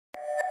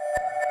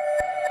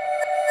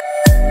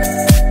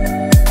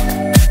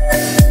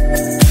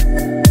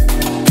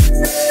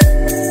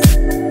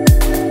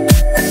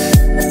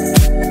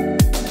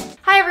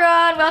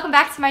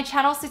my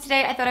channel. So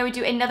today I thought I would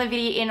do another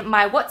video in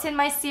my What's in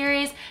My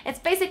series. It's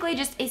basically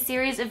just a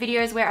series of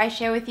videos where I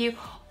share with you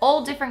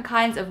all different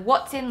kinds of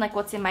what's in, like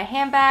what's in my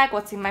handbag,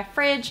 what's in my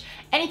fridge,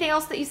 anything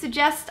else that you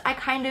suggest. I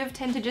kind of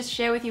tend to just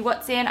share with you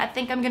what's in. I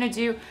think I'm gonna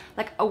do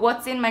like a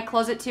what's in my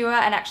closet tour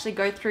and actually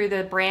go through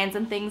the brands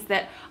and things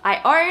that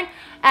I own.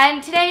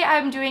 And today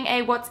I'm doing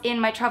a what's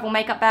in my travel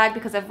makeup bag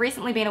because I've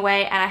recently been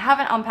away and I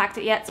haven't unpacked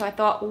it yet, so I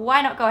thought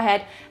why not go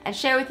ahead and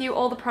share with you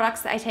all the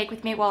products that I take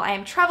with me while I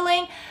am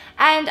traveling.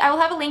 And I will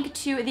have a link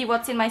to the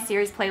what's in my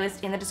series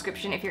playlist in the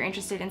description if you're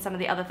interested in some of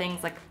the other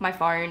things like my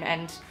phone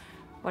and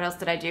what else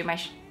did I do? My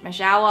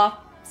shower,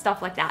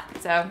 stuff like that.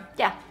 So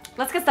yeah,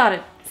 let's get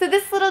started. So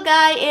this little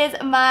guy is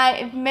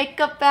my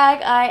makeup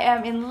bag. I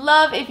am in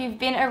love. If you've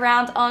been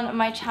around on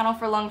my channel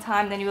for a long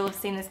time, then you will have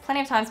seen this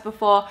plenty of times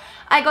before.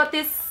 I got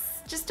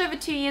this just over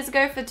 2 years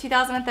ago for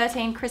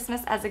 2013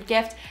 Christmas as a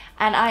gift,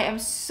 and I am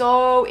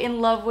so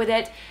in love with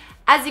it.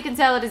 As you can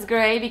tell, it is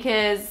grey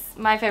because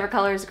my favorite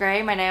color is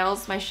grey. My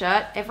nails, my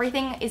shirt,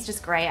 everything is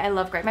just grey. I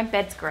love grey. My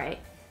bed's grey.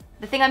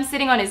 The thing I'm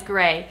sitting on is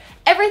grey.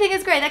 Everything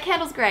is grey. That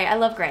candle's grey. I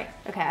love grey.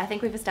 Okay, I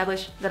think we've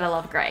established that I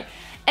love grey.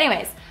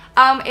 Anyways,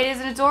 it is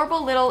an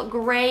adorable little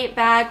grey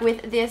bag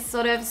with this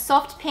sort of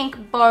soft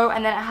pink bow,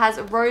 and then it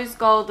has rose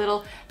gold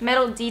little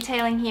metal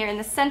detailing here in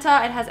the center.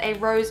 It has a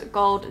rose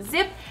gold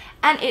zip,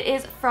 and it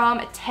is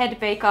from Ted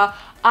Baker.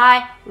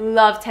 I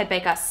love Ted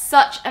Baker.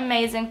 Such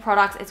amazing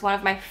products. It's one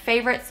of my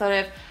favorite sort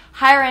of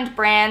higher end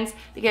brands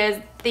because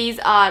these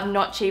are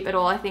not cheap at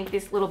all. I think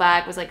this little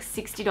bag was like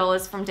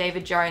 $60 from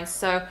David Jones.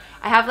 So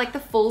I have like the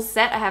full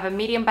set. I have a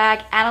medium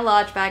bag and a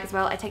large bag as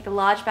well. I take the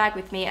large bag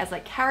with me as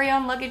like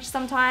carry-on luggage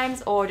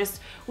sometimes, or just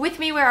with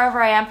me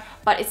wherever I am.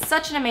 But it's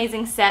such an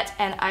amazing set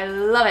and I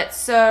love it.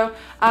 So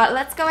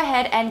let's go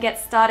ahead and get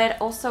started.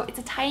 Also, it's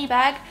a tiny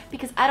bag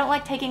because I don't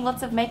like taking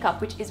lots of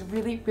makeup, which is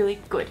really, really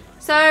good.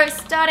 So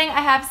starting,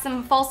 I have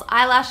some false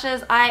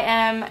eyelashes. I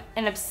am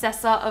an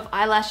obsessor of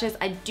eyelashes.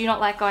 I do not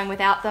like going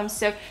without them.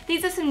 So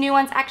these are some new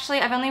ones. Actually,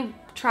 I've only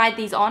tried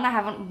these on, I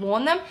haven't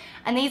worn them,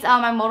 and these are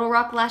my Model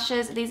Rock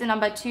lashes. These are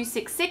number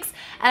 266,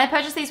 and I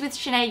purchased these with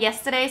Sinead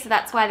yesterday, so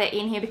that's why they're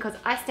in here, because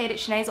I stayed at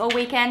Sinead's all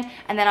weekend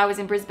and then I was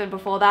in Brisbane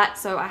before that,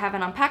 so I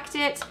haven't unpacked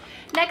it.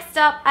 Next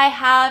up, I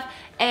have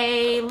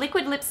a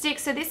liquid lipstick.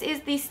 So this is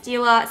the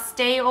Stila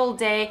Stay All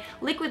Day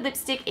liquid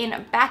lipstick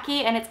in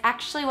Backy, and it's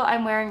actually what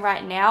I'm wearing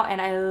right now,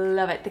 and I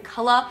love it. The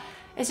color,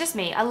 it's just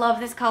me. I love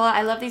this color.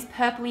 I love these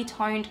purpley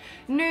toned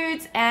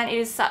nudes, and it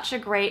is such a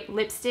great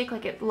lipstick.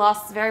 Like, it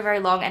lasts very, very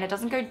long and it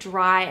doesn't go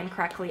dry and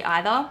crackly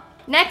either.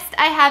 Next,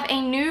 I have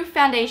a new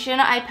foundation.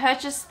 I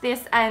purchased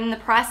this in the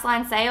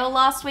Priceline sale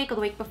last week or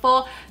the week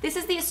before. This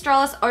is the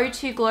Australis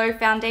O2 Glow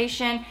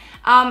foundation.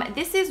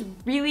 This is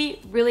really,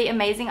 really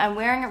amazing. I'm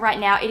wearing it right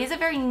now. It is a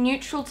very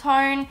neutral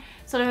tone,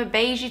 sort of a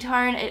beigey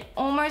tone. It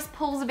almost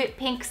pulls a bit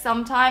pink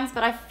sometimes,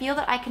 but I feel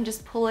that I can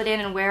just pull it in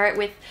and wear it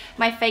with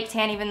my fake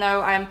tan, even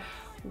though I'm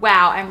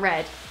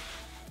red.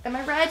 Am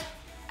I red?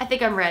 I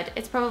think I'm red.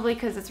 It's probably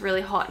because it's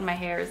really hot and my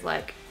hair is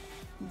like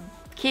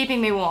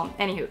keeping me warm.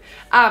 Anywho,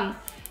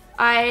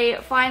 I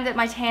find that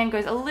my tan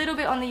goes a little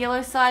bit on the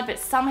yellow side, but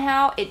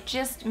somehow it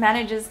just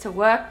manages to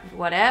work with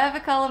whatever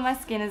color my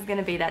skin is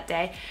gonna be that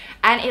day.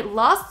 And it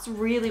lasts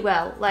really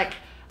well. Like,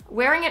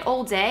 wearing it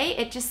all day,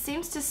 it just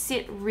seems to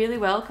sit really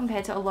well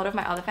compared to a lot of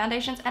my other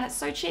foundations, and it's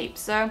so cheap.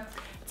 So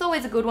it's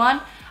always a good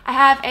one. I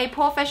have a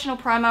Professional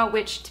primer,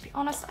 which to be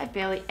honest, I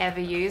barely ever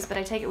use, but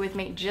I take it with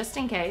me just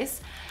in case.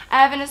 I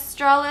have an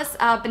Australis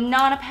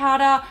banana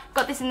powder.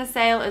 Got this in the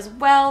sale as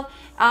well.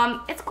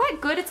 It's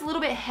quite good. It's a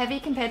little bit heavy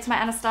compared to my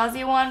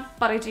Anastasia one,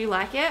 but I do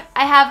like it.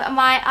 I have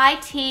my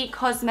IT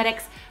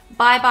Cosmetics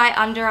Bye Bye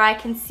Under Eye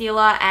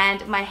Concealer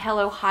and my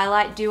Hello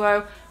Highlight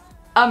Duo.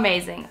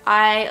 Amazing.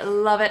 I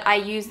love it. I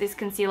use this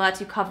concealer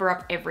to cover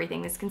up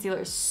everything. This concealer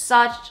is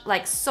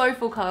so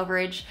full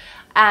coverage,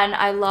 and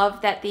I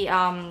love that the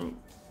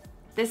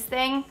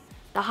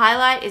the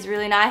highlight is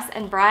really nice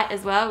and bright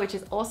as well, which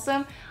is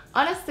awesome.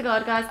 Honest to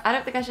God, guys, I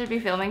don't think I should be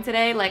filming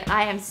today. Like,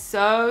 I am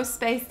so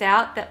spaced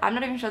out that I'm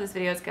not even sure this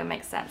video is gonna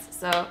make sense.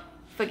 So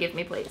forgive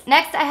me, please.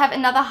 Next, I have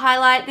another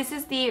highlight. This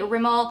is the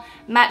Rimmel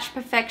Match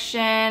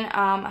Perfection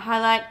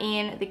highlight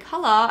in the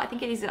color. I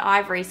think it is an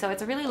ivory, so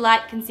it's a really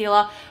light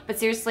concealer, but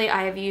seriously,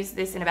 I have used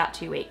this in about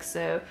 2 weeks,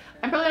 so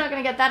I'm probably not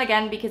gonna get that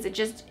again because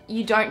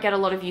you don't get a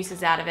lot of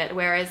uses out of it,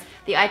 whereas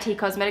the IT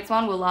Cosmetics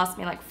one will last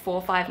me like 4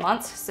 or 5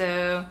 months,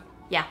 so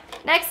yeah.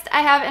 Next,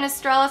 I have an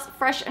Australis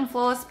Fresh and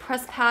Flawless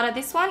Pressed Powder.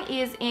 This one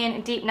is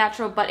in Deep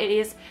Natural, but it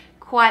is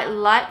quite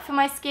light for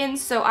my skin,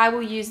 so I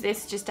will use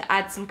this just to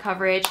add some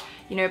coverage,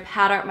 you know,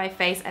 powder up my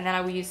face, and then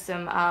I will use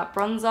some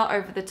bronzer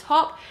over the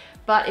top,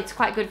 but it's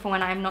quite good for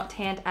when I'm not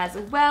tanned as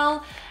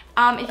well.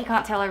 If you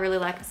can't tell, I really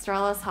like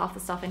Australis. Half the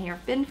stuff in here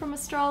have been from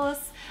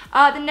Australis.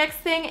 The next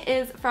thing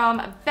is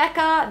from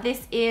Becca.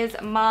 This is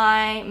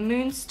my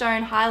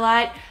Moonstone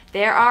highlight.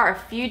 There are a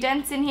few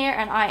dents in here,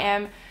 and I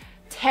am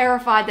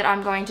terrified that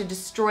I'm going to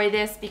destroy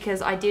this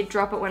because I did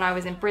drop it when I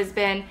was in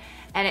Brisbane,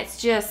 and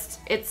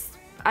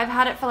I've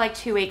had it for like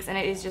 2 weeks and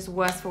it is just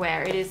worse for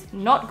wear. It is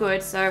not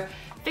good, so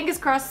fingers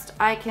crossed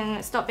I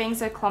can stop being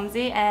so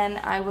clumsy and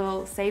I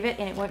will save it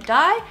and it won't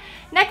die.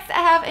 Next,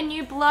 I have a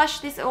new blush.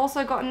 This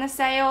also got in the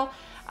sale.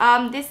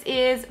 This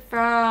is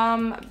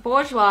from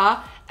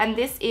Bourjois, and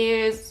this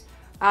is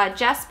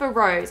Jasper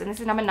Rose, and this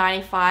is number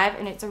 95,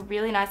 and it's a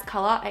really nice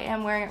color. I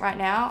am wearing it right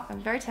now.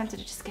 I'm very tempted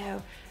to just go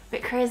a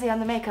bit crazy on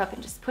the makeup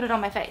and just put it on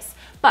my face.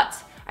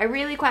 But I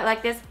really quite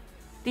like this.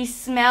 The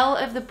smell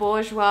of the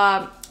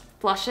Bourjois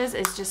blushes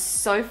is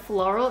just so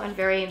floral and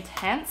very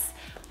intense,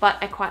 but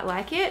I quite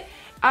like it.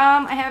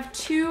 I have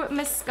two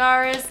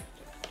mascaras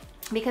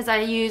because I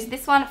use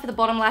this one for the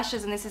bottom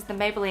lashes, and this is the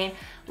Maybelline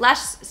Lash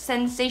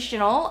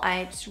Sensational.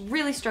 I just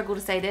really struggle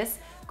to say this.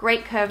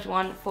 Great curved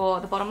one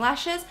for the bottom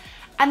lashes.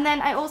 And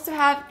then I also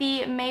have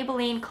the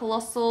Maybelline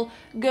Colossal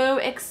Go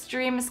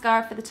Extreme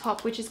Mascara for the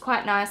top, which is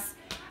quite nice.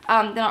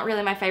 They're not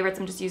really my favorites,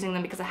 I'm just using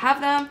them because I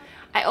have them.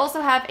 I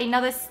also have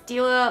another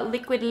Stila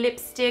liquid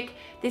lipstick.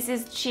 This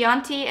is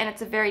Chianti, and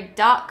it's a very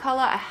dark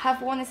color. I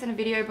have worn this in a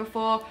video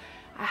before.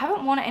 I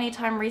haven't worn it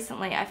anytime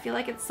recently. I feel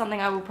like it's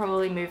something I will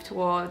probably move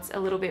towards a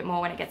little bit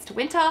more when it gets to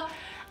winter.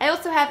 I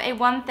also have a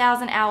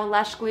 1000 hour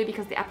lash glue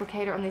because the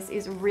applicator on this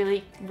is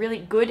really, really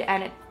good,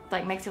 and it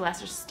like makes your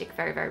lashes stick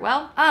very, very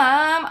well.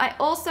 I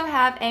also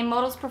have a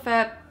Models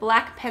Prefer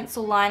black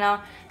pencil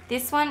liner.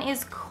 This one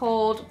is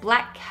called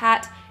Black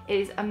Cat. It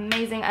is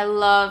amazing. I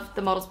love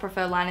the Models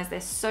Prefer liners.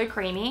 They're so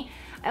creamy.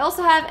 I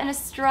also have an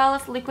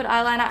Australis liquid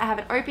eyeliner. I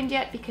haven't opened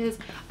yet because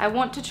I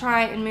want to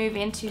try and move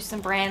into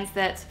some brands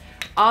that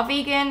are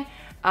vegan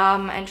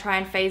and try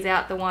and phase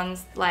out the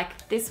ones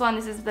like this one.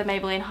 This is the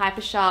Maybelline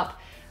Hyper Sharp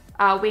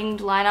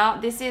winged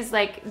liner. This is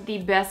like the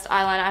best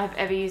eyeliner I have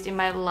ever used in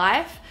my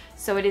life.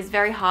 So it is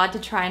very hard to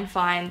try and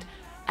find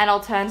an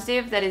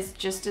alternative that is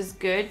just as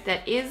good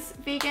that is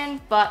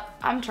vegan, but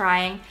I'm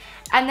trying.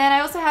 And then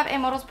I also have a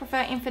Models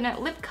Prefer Infinite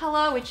Lip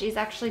Color, which is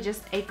actually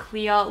just a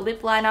clear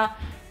lip liner.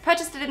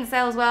 Purchased it in the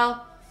sale as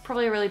well.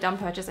 Probably a really dumb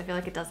purchase. I feel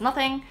like it does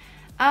nothing.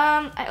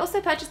 I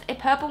also purchased a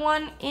purple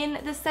one in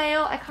the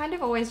sale. I kind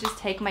of always just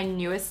take my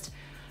newest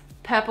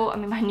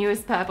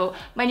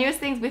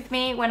things with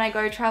me when I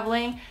go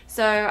traveling.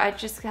 So I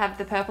just have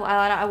the purple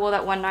eyeliner. I wore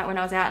that one night when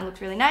I was out and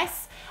looked really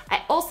nice.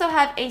 I also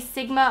have a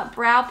Sigma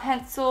brow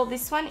pencil.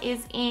 This one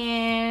is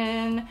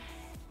in,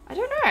 I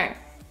don't know.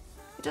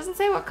 It doesn't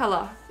say what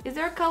color. Is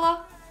there a color?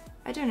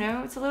 I don't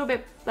know. It's a little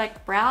bit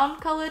like brown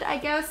colored, I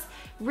guess.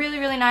 Really,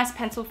 really nice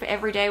pencil for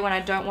every day when I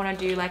don't want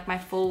to do like my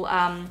full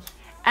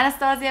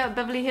Anastasia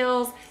Beverly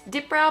Hills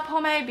dip brow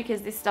pomade,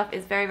 because this stuff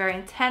is very, very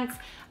intense.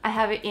 I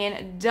have it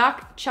in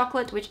dark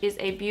chocolate, which is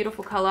a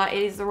beautiful color.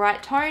 It is the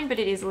right tone, but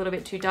it is a little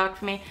bit too dark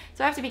for me,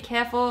 so I have to be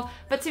careful.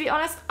 But to be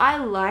honest, I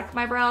like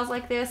my brows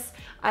like this.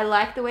 I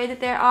like the way that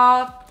they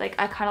are. Like,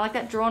 I kind of like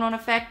that drawn on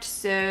effect,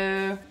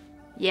 so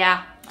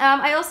yeah.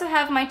 I also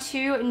have my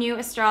two new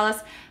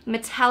Australis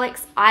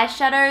Metallics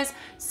eyeshadows.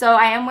 So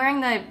I am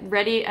wearing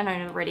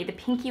the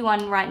pinky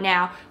one right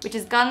now, which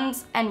is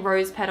Guns and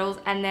Rose Petals,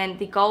 and then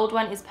the gold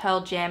one is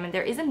Pearl Jam, and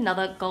there is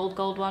another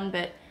gold one,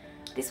 but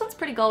this one's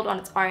pretty gold on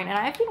its own, and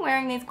I've been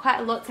wearing these quite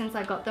a lot since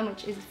I got them,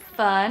 which is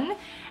fun.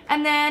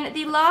 And then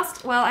the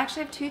last, well,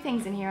 actually I have two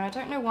things in here, and I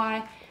don't know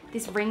why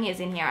this ring is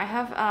in here. I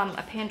have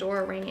a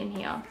Pandora ring in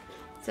here.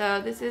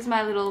 So this is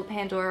my little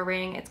Pandora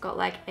ring. It's got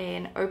like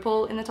an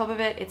opal in the top of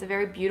it. It's a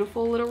very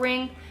beautiful little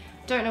ring.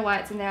 Don't know why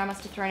it's in there. I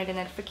must have thrown it in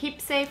there for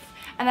keepsake.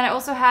 And then I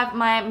also have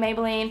my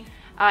Maybelline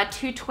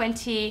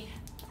 220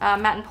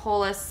 Matte and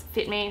Poreless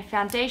Fit Me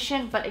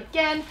foundation. But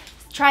again,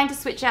 trying to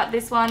switch out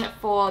this one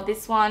for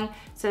this one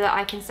so that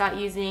I can start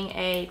using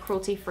a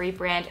cruelty-free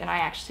brand, and I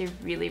actually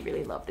really,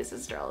 really love this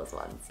Australis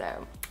one.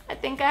 So I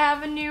think I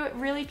have a new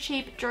really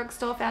cheap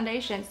drugstore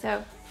foundation,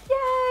 so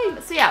yay!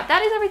 So yeah,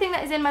 that is everything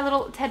that is in my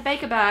little Ted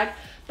Baker bag,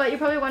 but you're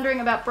probably wondering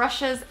about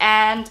brushes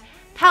and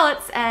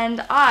palettes,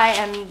 and I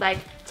am like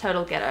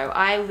total ghetto.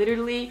 I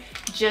literally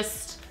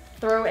just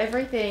throw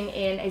everything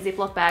in a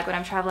Ziploc bag when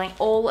I'm traveling.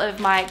 All of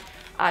my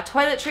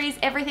toiletries,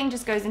 everything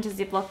just goes into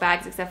Ziploc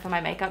bags except for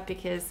my makeup,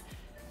 because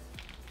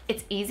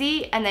it's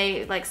easy and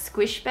they like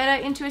squish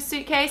better into a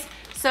suitcase.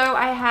 So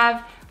I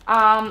have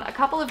a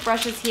couple of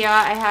brushes here.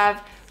 I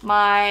have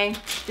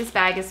this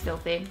bag is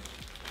filthy.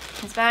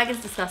 This bag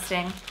is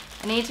disgusting.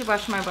 I need to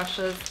wash my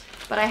brushes,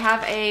 but I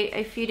have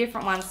a few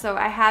different ones. So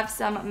I have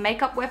some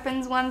Makeup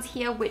Weapons ones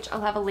here, which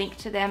I'll have a link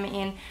to them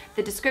in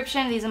the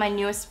description. These are my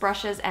newest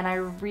brushes and I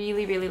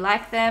really, really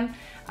like them.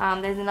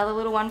 There's another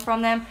little one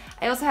from them.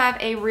 I also have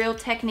a Real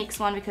Techniques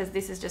one, because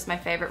this is just my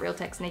favorite Real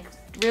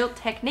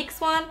Techniques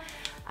one.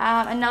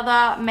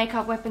 Another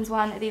Makeup Weapons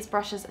one. These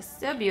brushes are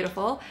so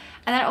beautiful.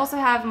 And then I also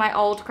have my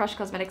old Crush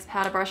Cosmetics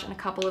powder brush and a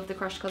couple of the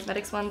Crush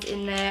Cosmetics ones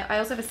in there. I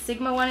also have a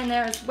Sigma one in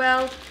there as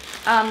well.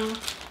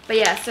 But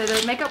yeah, so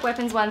the Makeup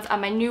Weapons ones are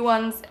my new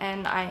ones,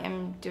 and I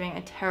am doing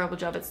a terrible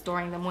job at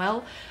storing them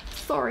well.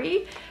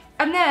 Sorry.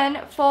 And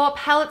then for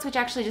palettes, which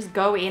actually just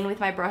go in with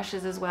my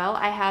brushes as well,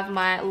 I have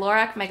my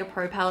Lorac Mega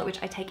Pro palette,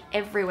 which I take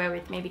everywhere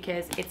with me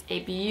because it's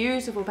a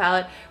beautiful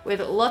palette with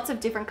lots of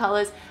different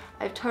colors.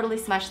 I've totally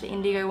smashed the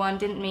indigo one,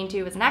 didn't mean to,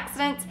 it was an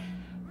accident,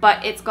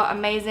 but it's got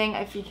amazing,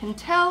 if you can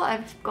tell,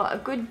 I've got a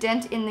good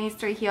dent in these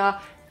three here.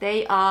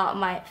 They are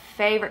my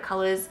favorite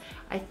colors.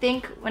 I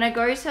think when I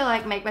go to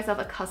like make myself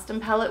a custom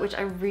palette, which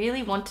I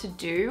really want to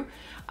do,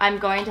 I'm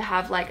going to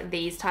have like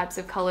these types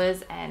of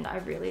colors, and I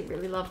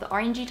really love the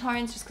orangey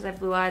tones just because I have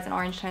blue eyes and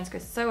orange tones go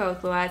so well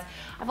with blue eyes.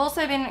 I've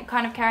also been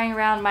kind of carrying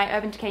around my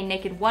Urban Decay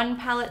Naked One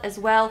palette as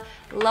well.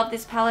 Love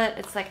this palette.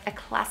 It's like a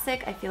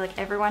classic. I feel like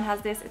everyone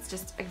has this. It's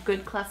just a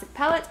good classic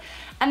palette.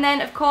 And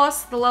then of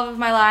course, the love of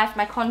my life,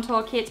 my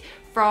contour kit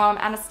from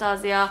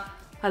Anastasia.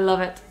 I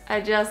love it.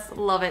 I just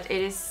love it.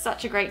 It is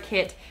such a great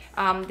kit.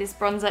 This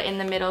bronzer in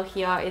the middle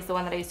here is the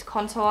one that I use to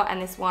contour,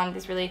 and this one,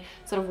 this really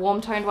sort of warm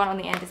toned one on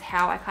the end, is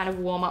how I kind of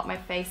warm up my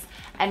face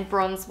and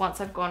bronze once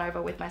I've gone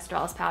over with my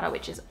Stylist powder,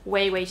 which is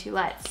way too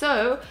light.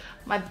 So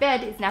my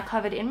bed is now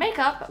covered in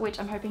makeup, which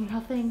I'm hoping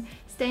nothing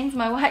stains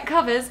my white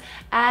covers,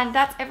 and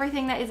that's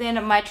everything that is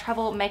in my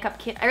travel makeup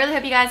kit. I really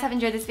hope you guys have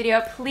enjoyed this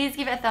video. Please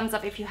give it a thumbs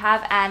up if you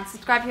have, and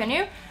subscribe if you're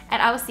new,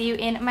 and I will see you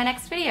in my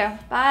next video.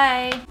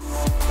 Bye!